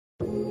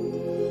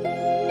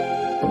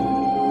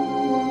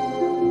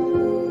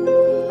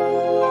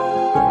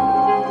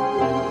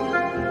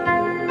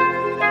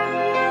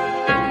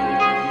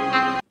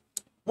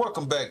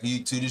back,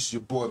 YouTube. This is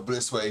your boy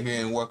Blissway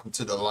here, and welcome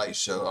to the Light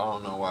Show. I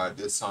don't know why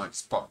this song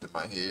just popped in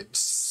my head.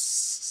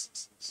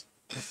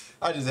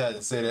 I just had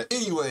to say that.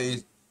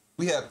 Anyways,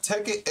 we have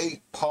Tekken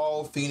 8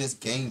 Paul Phoenix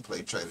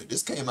gameplay trailer.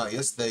 This came out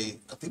yesterday.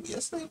 I think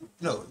yesterday?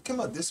 No, it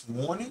came out this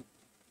morning.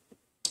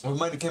 Or it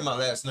might have came out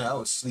last night. I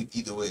was asleep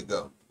either way it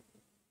go.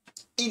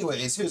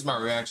 Anyways, here's my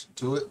reaction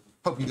to it.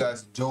 Hope you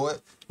guys enjoy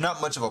it.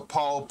 Not much of a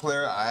Paul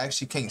player. I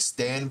actually can't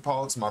stand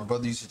Paul because my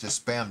brother used to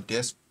just spam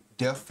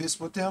death fist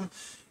with him.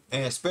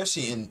 And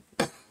especially in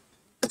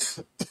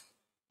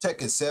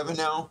Tekken 7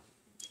 now,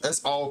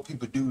 that's all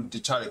people do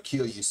to try to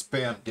kill you,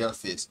 spam death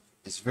fist.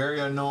 It's very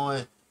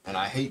annoying, and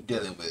I hate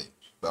dealing with it.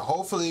 But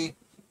hopefully,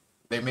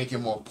 they make it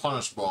more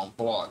punishable on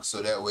blocks,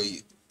 so that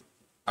way,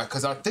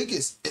 because I think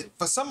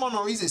for some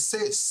unknown reason, it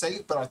says it's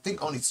safe, but I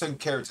think only certain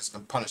characters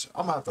can punish it.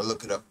 I'm gonna have to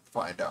look it up and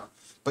find out.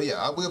 But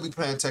yeah, I will be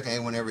playing Tekken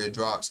 8 whenever it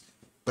drops.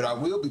 But I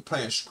will be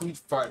playing Street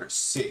Fighter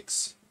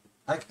 6.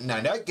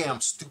 Now that game I'm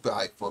stupid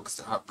hyped for because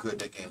of how good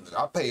that game looks.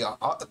 I paid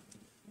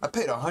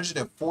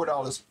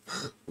 $104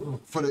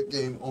 for that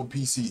game on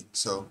PC.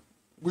 So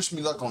wish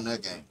me luck on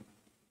that game.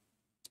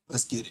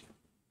 Let's get it.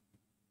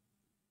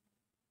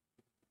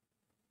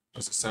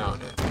 What's the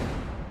sound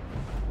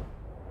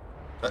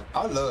at?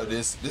 I love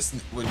this. This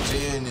with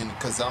Jin and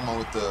Kazama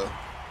with the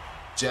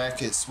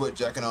jacket, sweat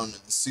jacket on and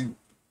the suit.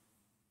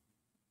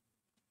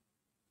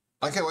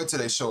 I can't wait till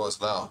they show us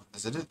loud.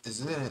 Is it it's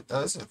in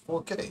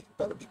 4K.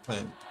 Better be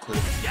playing clear.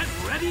 Get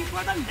ready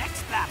for the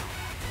next battle.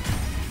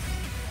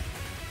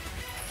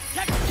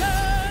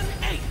 Tekken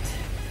 8.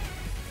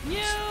 New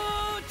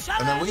challenge.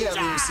 And then we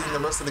haven't even seen the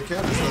rest of the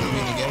characters that are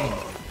in the game.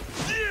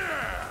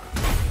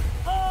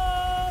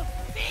 Oh,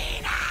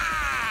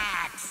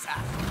 Phoenix!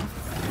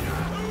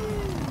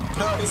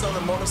 No, he's on the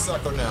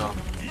motorcycle now.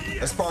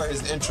 That's part of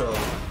his intro.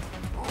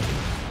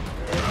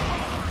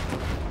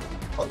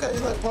 Okay,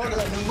 like Paul got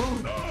a new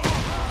move.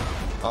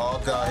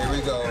 Oh god, here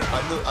we go.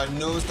 I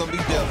knew it was gonna be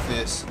Death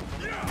Fist.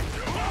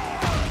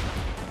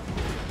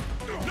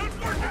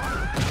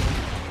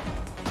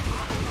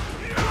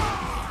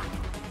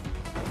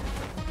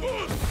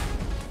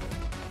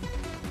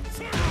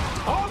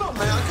 I don't know,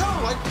 man. I kind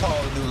of like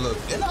Paul's new look.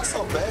 They're not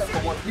so bad for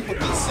what people be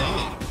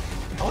saying.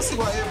 I don't see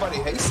why everybody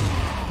hates it.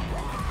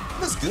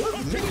 That's good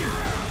to me.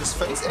 This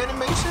face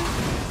animation.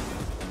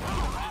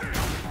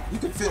 You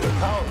can feel the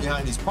power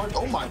behind these punches.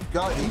 Oh my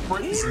god, he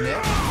breaks his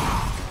neck.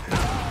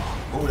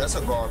 Oh, that's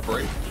a guard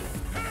break.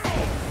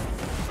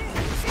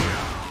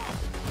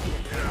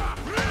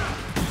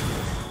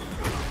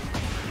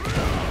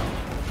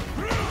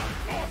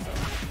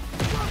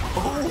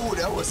 Oh,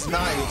 that was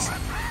nice.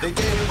 They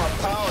gave him a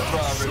power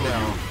driver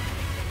now.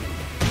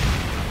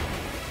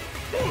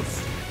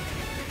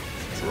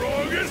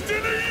 Strongest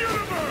in the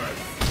universe!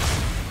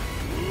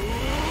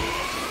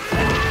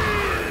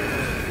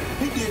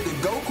 He did the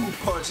Goku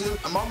punches.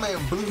 My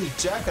man blew his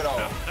jacket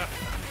off.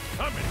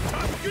 I'm in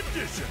top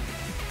condition.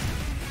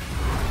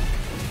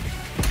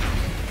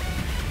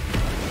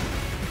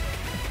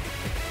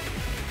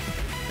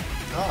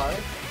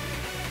 Alright.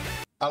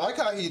 I like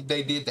how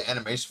they did the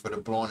animation for the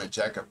blowing the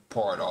jacket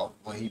part off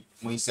when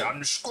he said, "I'm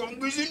the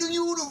strongest in the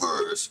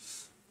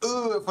universe."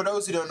 For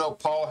those who don't know,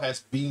 Paul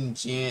has beaten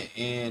Jin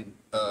and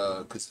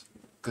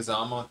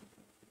Kazama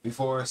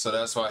before, so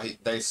that's why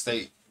they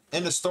state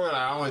in the storyline.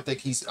 I don't think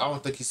he's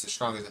the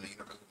strongest in the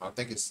universe. I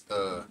think it's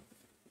I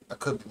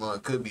could be wrong.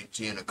 It could be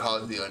Jin or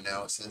Kazuya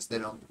now, since they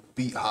don't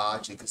beat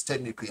Hachi, because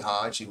technically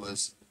Hachi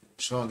was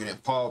stronger than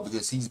Paul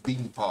because he's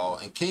beating Paul,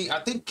 and King. I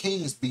think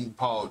King's beating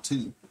Paul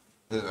too,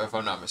 if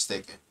I'm not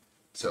mistaken.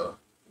 So,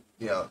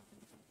 yeah.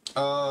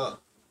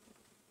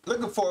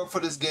 Looking forward for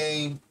this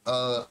game.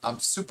 I'm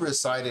super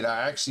excited.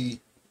 I'm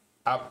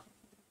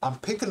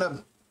picking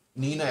up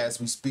Nina as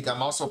we speak.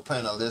 I'm also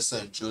playing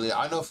Alyssa and Julia.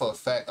 I know for a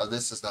fact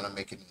Alyssa's gonna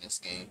make it in this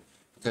game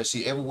because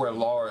she everywhere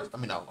Lars. I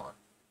mean not Lars.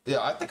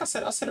 Yeah, I think I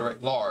said it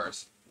right.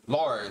 Lars,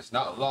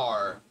 not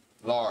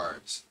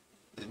Lars.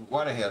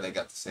 Why the hell they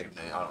got the same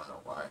name? I don't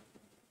know why.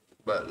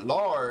 But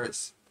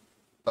Lars,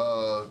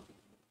 no,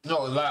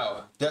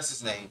 Lau. That's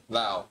his name,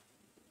 Lau.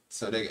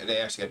 So they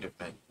actually got a different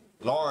name.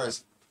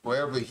 Lars,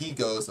 wherever he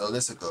goes,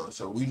 Alyssa goes.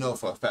 So we know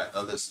for a fact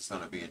Alyssa's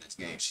gonna be in this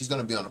game. She's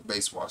gonna be on the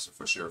base roster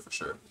for sure.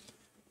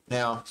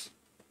 Now,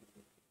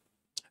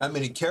 how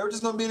many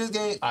characters gonna be in this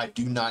game? I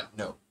do not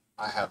know.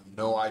 I have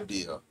no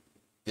idea.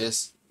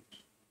 This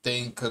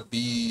thing could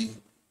be.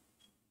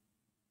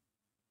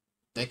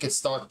 They could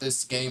start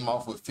this game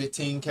off with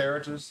 15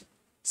 characters.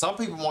 Some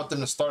people want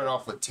them to start it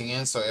off with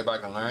 10 so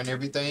everybody can learn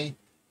everything,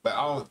 but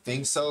I don't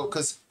think so,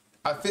 because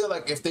I feel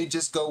like if they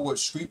just go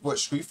with what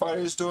Street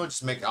Fighter is doing,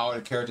 just make all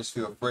the characters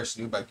feel fresh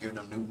new by giving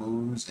them new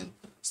moves and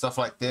stuff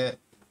like that,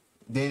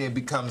 then it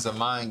becomes a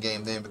mind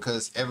game then,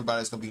 because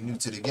everybody's going to be new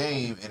to the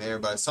game,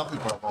 and some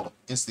people are going to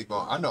instantly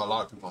go, I know a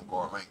lot of people going to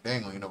go rank. They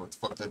ain't going to know what the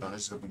fuck they're doing. They're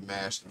just going to be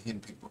mashed and hitting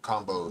people with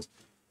combos.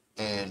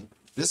 And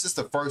this is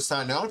the first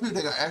time. The only people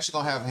that are actually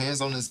going to have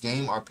hands on this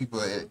game are people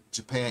at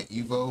Japan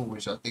Evo,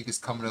 which I think is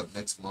coming up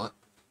next month.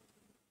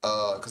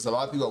 Because a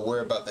lot of people are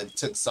worried about that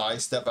took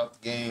sidestep out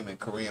the game and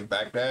Korean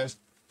Backdash.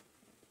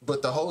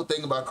 But the whole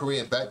thing about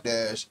Korean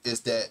backdash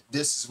is that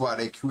this is why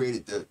they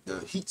created the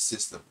heat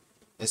system.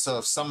 And so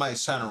if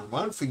somebody's trying to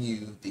run for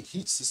you, the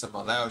heat system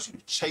allows you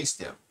to chase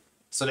them.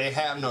 So they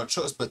have no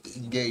choice but to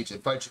engage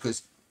and fight you,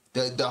 because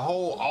the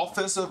whole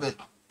offensive and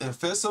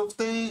defensive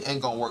thing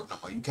ain't gonna work no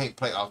more. You can't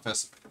play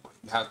offensive anymore.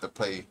 You have to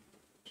play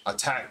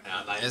attack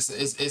now. Like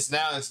it's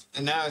now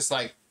it's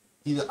like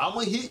either I'm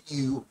gonna hit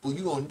you or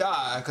you gonna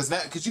die,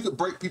 because you could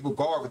break people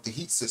guard with the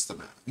heat system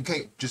now. You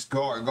can't just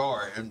guard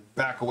and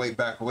back away.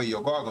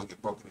 Your guard gonna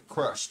get broken and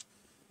crushed.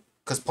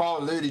 Cause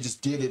Paul literally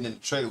just did it in the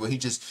trailer where he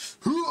just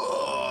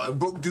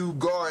broke dude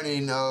guard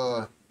and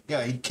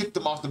yeah, he kicked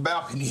him off the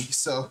balcony.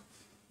 So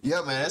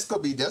yeah, man, that's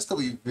gonna be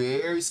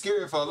very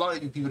scary for a lot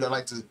of you people that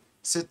like to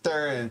sit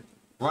there and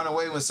run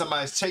away when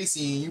somebody's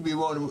chasing you. You be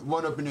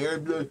one up in the air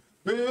and be like,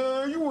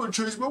 man, you want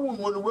to chase me? I want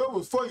to run away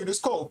with fire. That's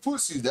called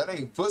pussy. That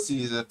ain't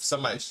pussy if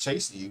somebody's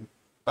chasing you.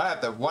 If I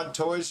have to run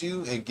towards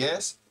you and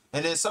guess,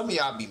 and then some of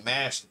y'all be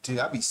mashing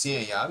too. I be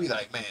seeing y'all. I be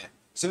like, man,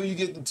 soon you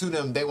get into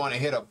them, they want to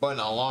hit a button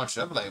on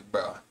launcher. I'm like,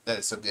 bro, that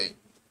is so gay.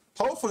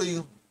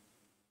 Hopefully,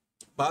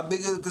 my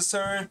biggest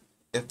concern,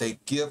 if they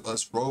give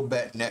us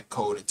rollback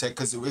netcode and Tekken,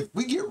 because if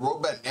we get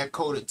rollback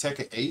netcode in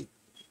Tekken 8,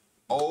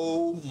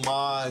 oh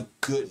my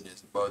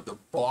goodness, bro, the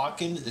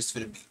blocking is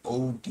gonna be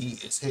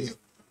OD as hell.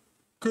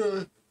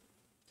 Okay,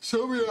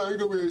 some of y'all ain't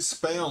gonna be able to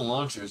spam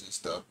launchers and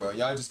stuff, bro.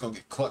 Y'all just gonna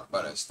get clucked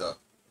by that stuff.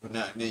 But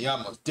now,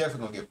 y'all most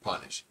definitely gonna get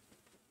punished.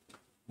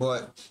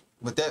 But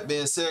with that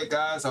being said,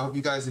 guys, I hope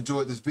you guys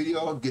enjoyed this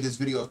video. Give this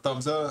video a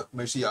thumbs up.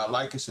 Make sure y'all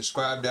like and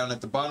subscribe down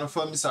at the bottom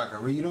for me so I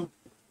can read them.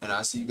 And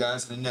I'll see you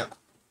guys in the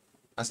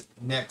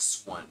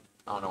next one.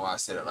 I don't know why I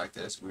said it like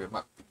that. It's weird.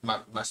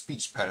 My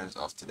speech pattern's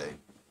off today.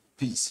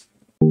 Peace.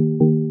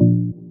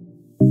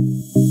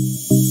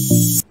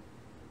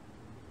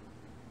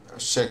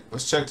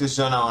 Let's check this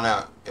joint on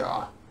out,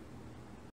 y'all.